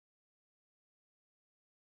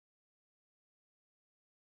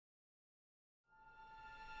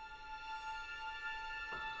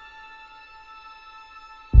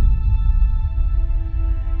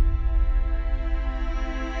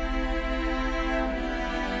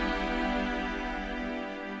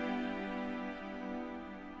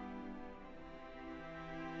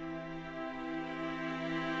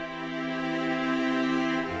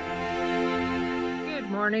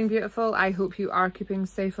morning, beautiful. I hope you are keeping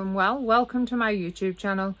safe and well. Welcome to my YouTube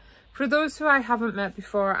channel. For those who I haven't met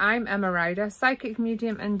before, I'm Emma Ryder, psychic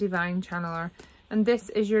medium and divine channeler, and this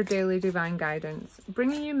is your daily divine guidance,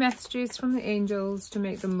 bringing you messages from the angels to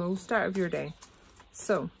make the most out of your day.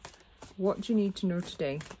 So, what do you need to know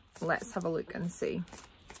today? Let's have a look and see.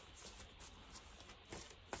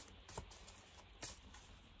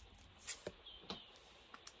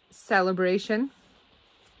 Celebration.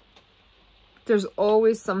 There's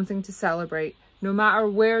always something to celebrate. No matter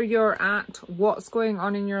where you're at, what's going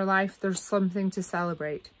on in your life, there's something to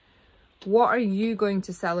celebrate. What are you going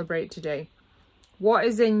to celebrate today? What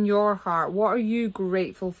is in your heart? What are you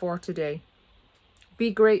grateful for today?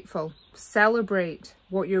 Be grateful. Celebrate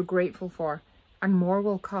what you're grateful for, and more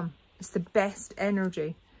will come. It's the best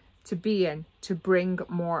energy to be in, to bring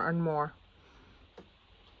more and more.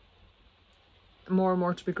 More and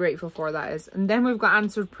more to be grateful for, that is. And then we've got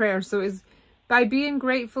answered prayers. So it's by being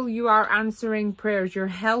grateful, you are answering prayers. You're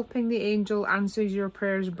helping the angel answer your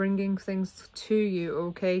prayers, bringing things to you,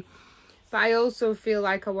 okay? But I also feel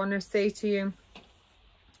like I want to say to you,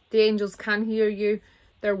 the angels can hear you.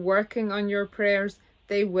 They're working on your prayers.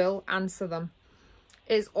 They will answer them.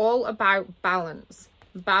 It's all about balance.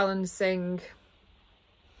 Balancing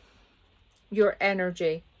your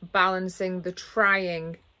energy. Balancing the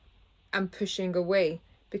trying and pushing away.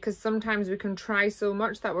 Because sometimes we can try so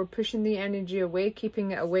much that we're pushing the energy away,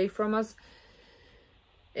 keeping it away from us.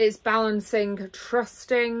 It's balancing,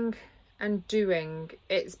 trusting and doing.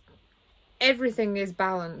 Everything is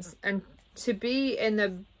balance. And to be in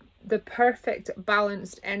the perfect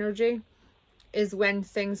balanced energy is when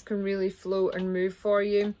things can really flow and move for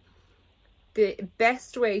you. The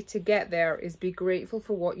best way to get there is be grateful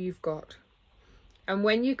for what you've got. And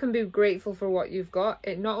when you can be grateful for what you've got,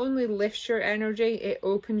 it not only lifts your energy, it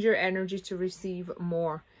opens your energy to receive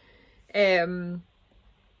more. And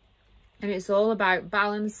it's all about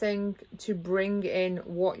balancing to bring in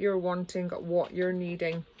what you're wanting, what you're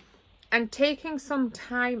needing. And taking some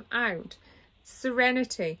time out.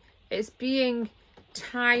 Serenity. It's being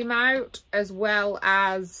time out as well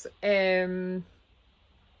as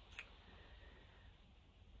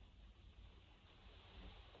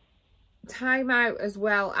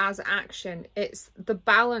action. It's the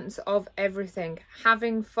balance of everything.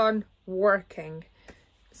 Having fun, working,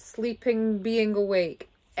 sleeping, being awake.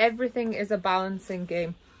 Everything is a balancing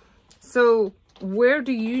game. So where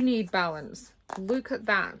do you need balance? Look at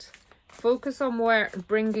that. Focus on where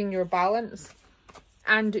bringing your balance,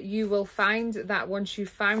 and you will find that once you've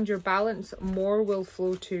found your balance, more will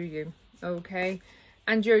flow to you. Okay?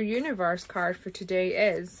 And your universe card for today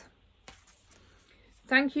is: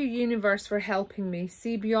 thank you, universe, for helping me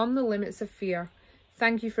see beyond the limits of fear.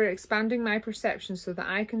 Thank you for expanding my perception so that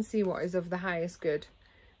I can see what is of the highest good.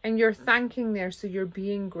 And you're thanking there, so you're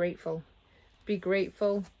being grateful. Be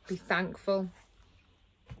grateful, be thankful.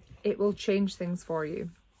 It will change things for you.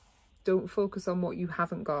 Don't focus on what you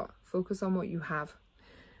haven't got. Focus on what you have.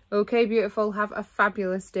 Okay, beautiful. Have a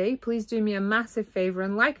fabulous day. Please do me a massive favour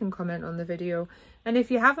and like and comment on the video. And if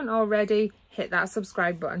you haven't already, hit that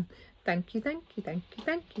subscribe button. Thank you, thank you, thank you,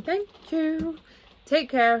 thank you, thank you. Take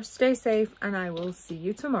care, stay safe, and I will see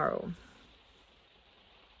you tomorrow.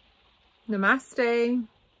 Namaste.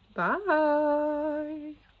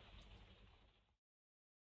 Bye.